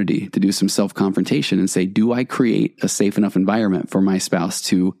opportunity to do some self-confrontation and say, do I create a safe enough environment for my spouse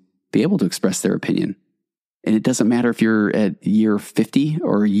to be able to express their opinion? And it doesn't matter if you're at year 50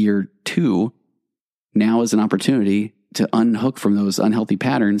 or year 2, now is an opportunity to unhook from those unhealthy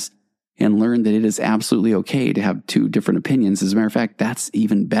patterns and learn that it is absolutely okay to have 2 different opinions. As a matter of fact, that's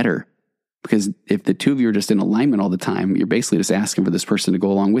even better, because if the 2 of you are just in alignment all the time, you're basically just asking for this person to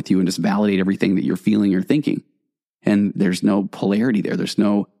go along with you and just validate everything that you're feeling or thinking. And there's no polarity there. There's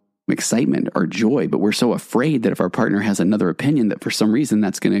no excitement or joy, but we're so afraid that if our partner has another opinion that for some reason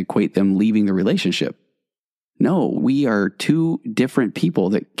that's going to equate them leaving the relationship. No, we are 2 different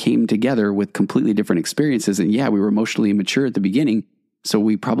people that came together with completely different experiences. And yeah, we were emotionally immature at the beginning. So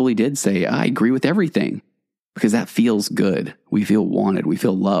we probably did say, I agree with everything, because that feels good. We feel wanted. We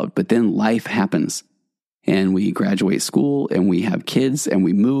feel loved. But then life happens and we graduate school and we have kids and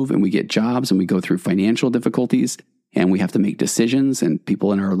we move and we get jobs and we go through financial difficulties and we have to make decisions, and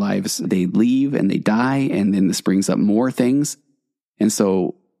people in our lives, they leave and they die. And then this brings up more things. And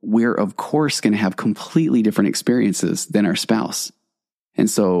so we're of course going to have completely different experiences than our spouse. And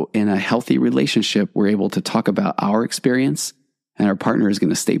so in a healthy relationship, we're able to talk about our experience, and our partner is going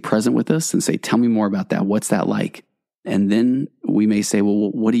to stay present with us and say, tell me more about that. What's that like? And then we may say, well,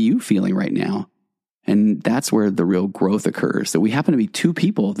 what are you feeling right now? And that's where the real growth occurs, that we happen to be 2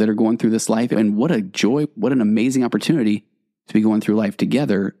 people that are going through this life. And what a joy, what an amazing opportunity to be going through life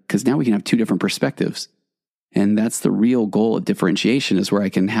together, because now we can have 2 different perspectives. And that's the real goal of differentiation, is where I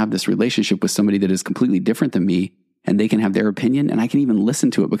can have this relationship with somebody that is completely different than me, and they can have their opinion, and I can even listen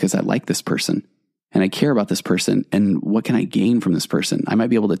to it because I like this person and I care about this person. And what can I gain from this person? I might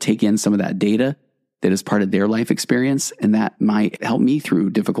be able to take in some of that data that is part of their life experience, and that might help me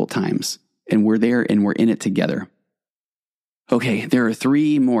through difficult times. And we're there and we're in it together. Okay, there are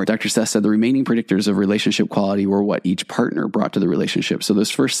 3 more. Dr. Seth said the remaining predictors of relationship quality were what each partner brought to the relationship. So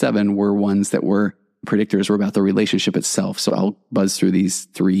those first 7 were ones that were predictors were about the relationship itself. So I'll buzz through these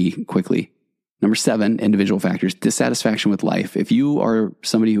 3 quickly. Number 7, individual factors, dissatisfaction with life. If you are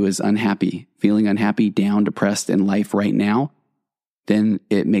somebody who is unhappy, feeling unhappy, down, depressed in life right now, then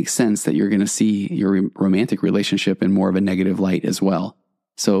it makes sense that you're going to see your romantic relationship in more of a negative light as well.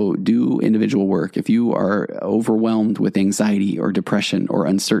 So do individual work. If you are overwhelmed with anxiety or depression or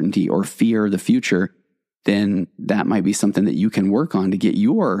uncertainty or fear of the future, then that might be something that you can work on to get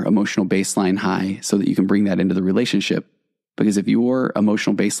your emotional baseline high so that you can bring that into the relationship. Because if your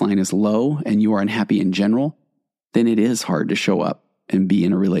emotional baseline is low and you are unhappy in general, then it is hard to show up and be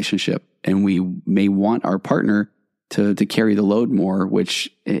in a relationship. And we may want our partner to carry the load more, which,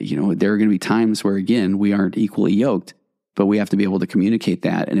 there are going to be times where, again, we aren't equally yoked, but we have to be able to communicate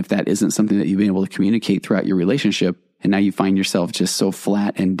that. And if that isn't something that you've been able to communicate throughout your relationship, and now you find yourself just so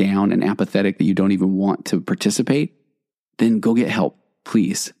flat and down and apathetic that you don't even want to participate, then go get help,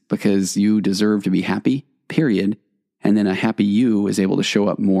 please, because you deserve to be happy, period. And then a happy you is able to show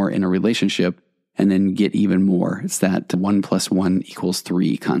up more in a relationship and then get even more. It's that 1 + 1 =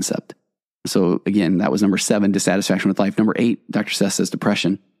 3 concept. So again, that was number 7, dissatisfaction with life. Number 8, Dr. Seth says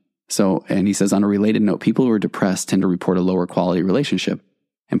depression. And he says, on a related note, people who are depressed tend to report a lower quality relationship.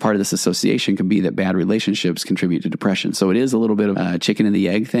 And part of this association can be that bad relationships contribute to depression. So it is a little bit of a chicken and the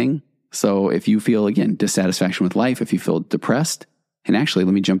egg thing. So if you feel, again, dissatisfaction with life, if you feel depressed, and actually,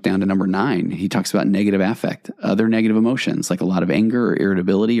 let me jump down to number 9. He talks about negative affect. Other negative emotions, like a lot of anger or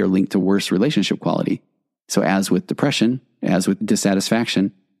irritability, are linked to worse relationship quality. So as with depression, as with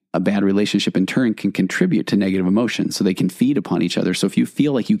dissatisfaction, a bad relationship in turn can contribute to negative emotions. So they can feed upon each other. So if you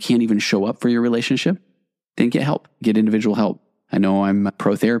feel like you can't even show up for your relationship, then get help, get individual help. I know I'm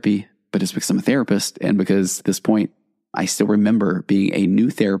pro therapy, but it's because I'm a therapist. And because at this point, I still remember being a new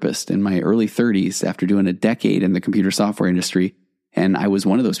therapist in my early 30s after doing a decade in the computer software industry. And I was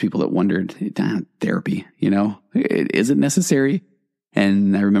one of those people that wondered, therapy, is it necessary?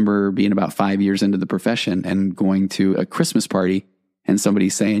 And I remember being about 5 years into the profession and going to a Christmas party and somebody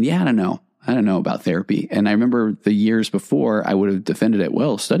saying, I don't know about therapy. And I remember the years before I would have defended it.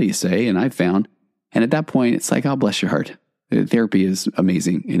 Well, studies say, and I've found, and at that point, it's like, oh, bless your heart. Therapy is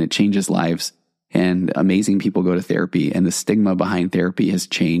amazing and it changes lives, and amazing people go to therapy, and the stigma behind therapy has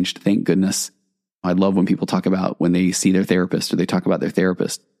changed. Thank goodness. I love when people talk about when they see their therapist or they talk about their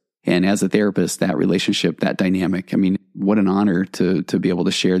therapist. And as a therapist, that relationship, that dynamic, what an honor to be able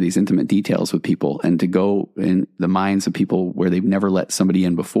to share these intimate details with people and to go in the minds of people where they've never let somebody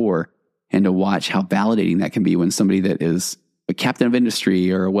in before, and to watch how validating that can be when somebody that is a captain of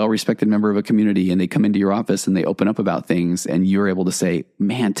industry or a well-respected member of a community, and they come into your office and they open up about things, and you're able to say,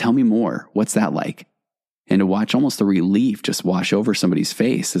 man, tell me more. What's that like? And to watch almost the relief just wash over somebody's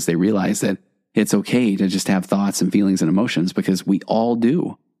face as they realize that it's okay to just have thoughts and feelings and emotions, because we all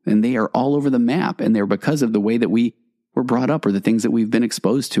do. And they are all over the map, and they're because of the way that we were brought up or the things that we've been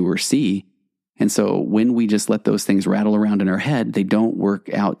exposed to or see. And so when we just let those things rattle around in our head, they don't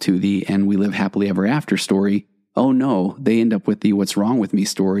work out to the "and we live happily ever after" story. Oh no, they end up with the "what's wrong with me"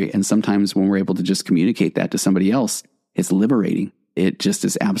 story. And sometimes when we're able to just communicate that to somebody else, it's liberating. It just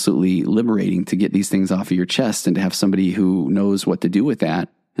is absolutely liberating to get these things off of your chest and to have somebody who knows what to do with that,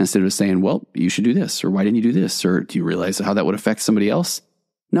 instead of saying, well, you should do this, or why didn't you do this? Or do you realize how that would affect somebody else?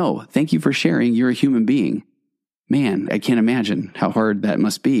 No, thank you for sharing. You're a human being. Man, I can't imagine how hard that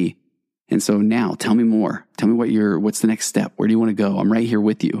must be. And so now tell me more. Tell me what's the next step? Where do you want to go? I'm right here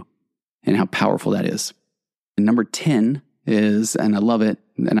with you. And how powerful that is. And number 10 is, and I love it,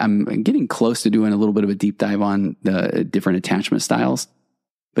 and I'm getting close to doing a little bit of a deep dive on the different attachment styles.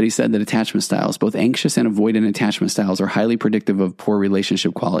 But he said that attachment styles, both anxious and avoidant attachment styles, are highly predictive of poor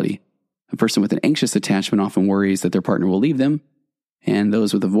relationship quality. A person with an anxious attachment often worries that their partner will leave them, and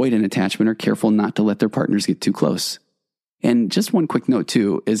those with avoidant attachment are careful not to let their partners get too close. And just one quick note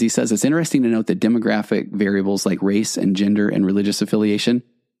too, is he says it's interesting to note that demographic variables like race and gender and religious affiliation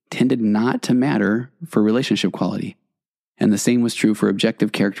tended not to matter for relationship quality. And the same was true for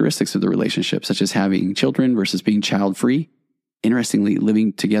objective characteristics of the relationship, such as having children versus being child-free. Interestingly,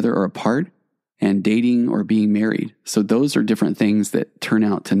 living together or apart, and dating or being married. So those are different things that turn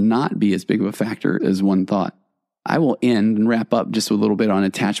out to not be as big of a factor as one thought. I will end and wrap up just a little bit on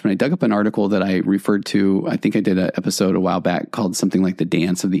attachment. I dug up an article that I referred to. I think I did an episode a while back called something like The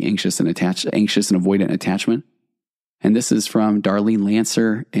Dance of the Anxious and Avoidant Attachment. And this is from Darlene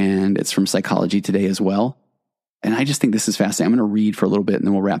Lancer, and it's from Psychology Today as well. And I just think this is fascinating. I'm going to read for a little bit and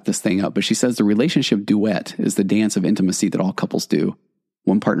then we'll wrap this thing up. But she says the relationship duet is the dance of intimacy that all couples do.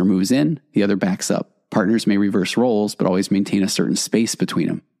 One partner moves in, the other backs up. Partners may reverse roles, but always maintain a certain space between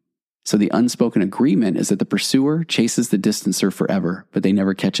them. So the unspoken agreement is that the pursuer chases the distancer forever, but they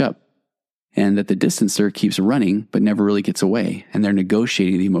never catch up. And that the distancer keeps running, but never really gets away. And they're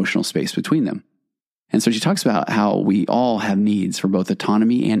negotiating the emotional space between them. And so she talks about how we all have needs for both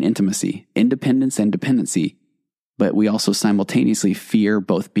autonomy and intimacy, independence and dependency. But we also simultaneously fear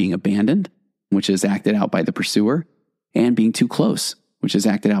both being abandoned, which is acted out by the pursuer, and being too close, which is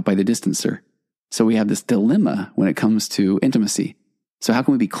acted out by the distancer. So we have this dilemma when it comes to intimacy. So how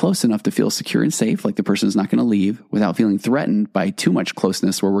can we be close enough to feel secure and safe, like the person's not going to leave, without feeling threatened by too much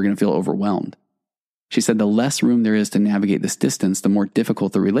closeness where we're going to feel overwhelmed? She said the less room there is to navigate this distance, the more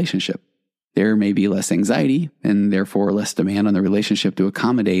difficult the relationship. There may be less anxiety and therefore less demand on the relationship to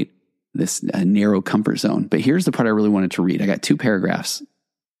accommodate this narrow comfort zone. But here's the part I really wanted to read. I got 2 paragraphs.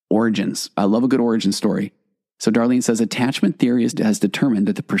 Origins. I love a good origin story. So Darlene says, attachment theory has determined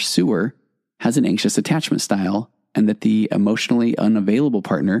that the pursuer has an anxious attachment style and that the emotionally unavailable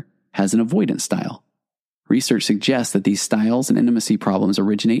partner has an avoidance style. Research suggests that these styles and intimacy problems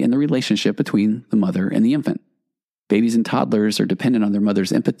originate in the relationship between the mother and the infant. Babies and toddlers are dependent on their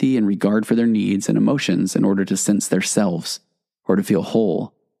mother's empathy and regard for their needs and emotions in order to sense themselves or to feel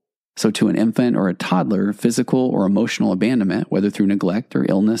whole. So to an infant or a toddler, physical or emotional abandonment, whether through neglect or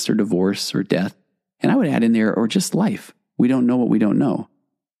illness or divorce or death, and I would add in there, or just life, we don't know what we don't know,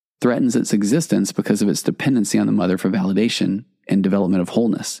 threatens its existence because of its dependency on the mother for validation and development of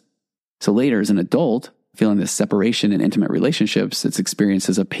wholeness. So later, as an adult, feeling this separation in intimate relationships, it's experienced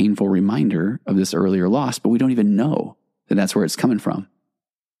as a painful reminder of this earlier loss, but we don't even know that that's where it's coming from.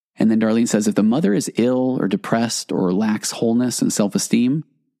 And then Darlene says, if the mother is ill or depressed or lacks wholeness and self-esteem,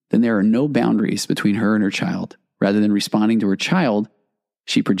 then there are no boundaries between her and her child. Rather than responding to her child,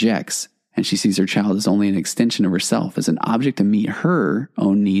 she projects, and she sees her child as only an extension of herself, as an object to meet her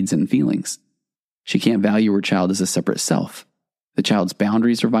own needs and feelings. She can't value her child as a separate self. The child's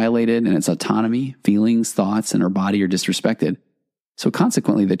boundaries are violated, and its autonomy, feelings, thoughts, and her body are disrespected. So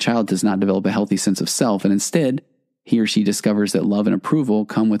consequently, the child does not develop a healthy sense of self, and instead, he or she discovers that love and approval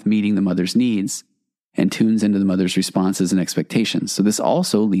come with meeting the mother's needs, and tunes into the mother's responses and expectations. So this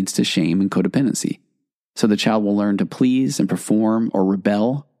also leads to shame and codependency. So the child will learn to please and perform or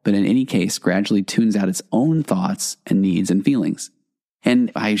rebel, but in any case gradually tunes out its own thoughts and needs and feelings.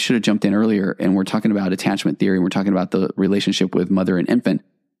 And I should have jumped in earlier, and we're talking about attachment theory, and we're talking about the relationship with mother and infant,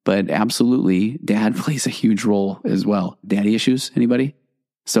 but absolutely dad plays a huge role as well. Daddy issues, anybody?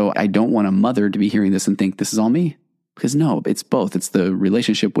 So I don't want a mother to be hearing this and think this is all me. Because no, it's both. It's the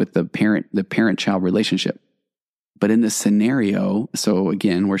relationship with the parent-child relationship. But in this scenario, so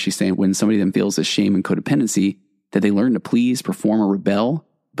again, where she's saying when somebody then feels this shame and codependency, that they learn to please, perform, or rebel,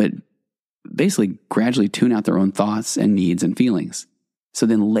 but basically gradually tune out their own thoughts and needs and feelings. So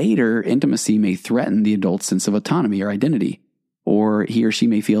then later, intimacy may threaten the adult's sense of autonomy or identity, or he or she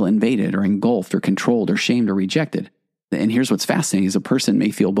may feel invaded or engulfed or controlled or shamed or rejected. And here's what's fascinating is a person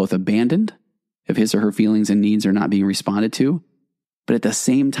may feel both abandoned if his or her feelings and needs are not being responded to, but at the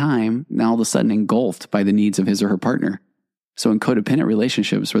same time, now all of a sudden engulfed by the needs of his or her partner. So in codependent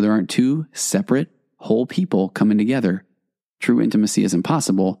relationships where there aren't 2 separate, whole people coming together, true intimacy is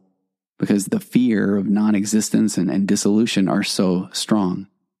impossible because the fear of non-existence and dissolution are so strong.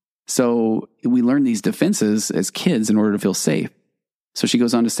 So we learn these defenses as kids in order to feel safe. So she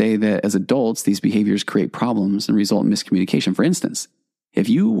goes on to say that as adults, these behaviors create problems and result in miscommunication. For instance, if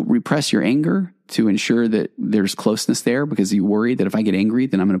you repress your anger to ensure that there's closeness there because you worry that if I get angry,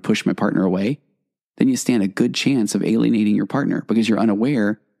 then I'm going to push my partner away, then you stand a good chance of alienating your partner because you're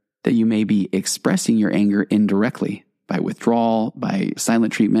unaware that you may be expressing your anger indirectly by withdrawal, by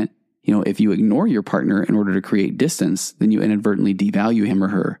silent treatment. You know, if you ignore your partner in order to create distance, then you inadvertently devalue him or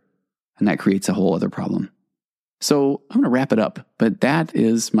her, and that creates a whole other problem. So I'm going to wrap it up, but that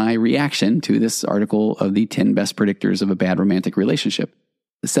is my reaction to this article of the 10 best predictors of a bad romantic relationship.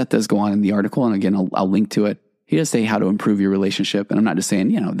 Seth does go on in the article, and again, I'll link to it. He does say how to improve your relationship, and I'm not just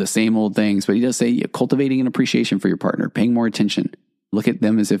saying, the same old things, but he does say cultivating an appreciation for your partner, paying more attention. Look at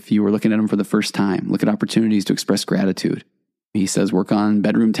them as if you were looking at them for the first time. Look at opportunities to express gratitude. He says work on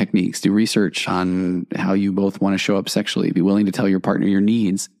bedroom techniques, do research on how you both want to show up sexually, be willing to tell your partner your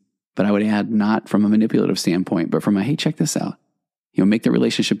needs. But I would add not from a manipulative standpoint, but from a, hey, check this out. Make the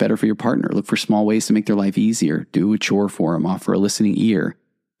relationship better for your partner. Look for small ways to make their life easier. Do a chore for them. Offer a listening ear.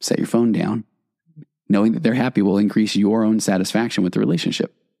 Set your phone down. Knowing that they're happy will increase your own satisfaction with the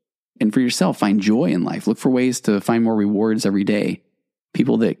relationship. And for yourself, find joy in life. Look for ways to find more rewards every day.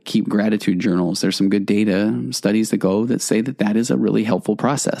 People that keep gratitude journals, there's some good data, studies that say that that is a really helpful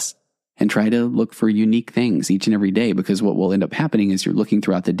process. And try to look for unique things each and every day, because what will end up happening is you're looking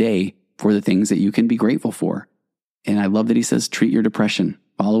throughout the day for the things that you can be grateful for. And I love that he says, treat your depression,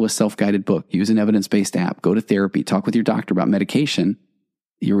 follow a self-guided book, use an evidence-based app, go to therapy, talk with your doctor about medication.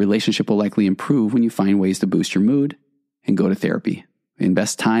 Your relationship will likely improve when you find ways to boost your mood and go to therapy.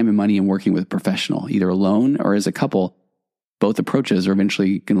 Invest time and money in working with a professional, either alone or as a couple. Both approaches are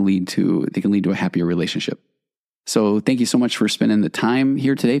eventually going to lead to a happier relationship. So thank you so much for spending the time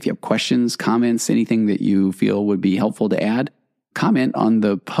here today. If you have questions, comments, anything that you feel would be helpful to add, comment on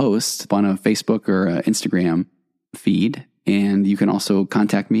the post on a Facebook or a Instagram feed. And you can also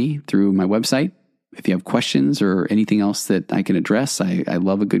contact me through my website, If you have questions or anything else that I can address, I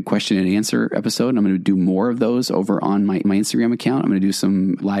love a good question and answer episode. And I'm going to do more of those over on my Instagram account. I'm going to do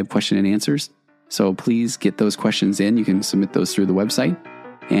some live question and answers. So please get those questions in. You can submit those through the website.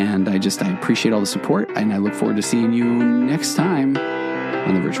 And I appreciate all the support, and I look forward to seeing you next time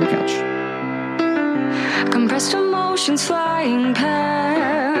on the virtual couch. Compressed emotions flying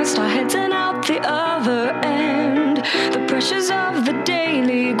past our heads and out the other end. The pressures of the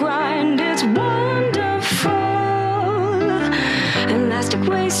daily grind, it's wonderful. Elastic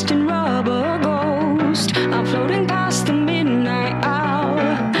waste and rubber ghost are floating past the midnight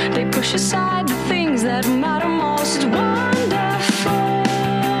hour. They push aside the things that matter most. It's wonderful.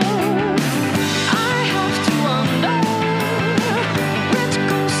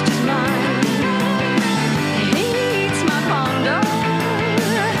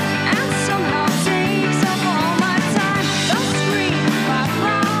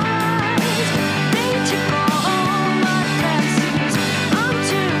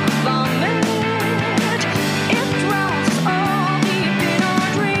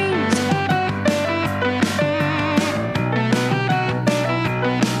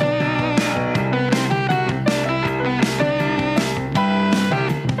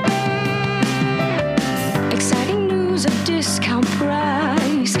 Discount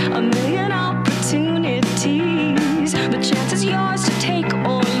price, a million opportunities. The chance is yours to take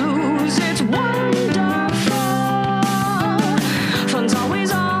or lose. It's wonderful. Fun's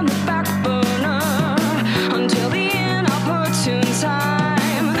always on the back burner until the inopportune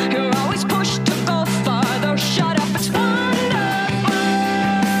time. You're always pushed to go farther. Shut up, it's wonderful.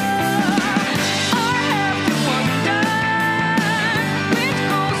 I have to wonder which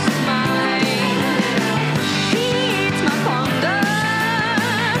ghost is mine.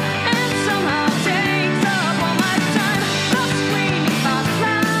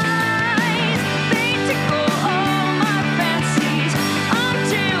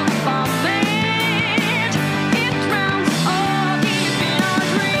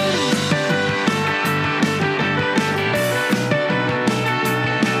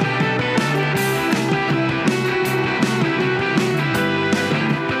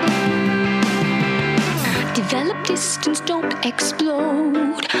 Develop distance, don't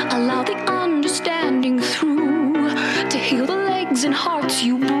explode. Allow the understanding through to heal the legs and hearts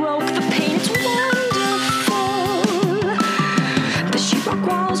you broke. The pain, it's wonderful. The sheetrock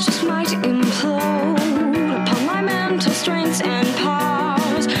walls just might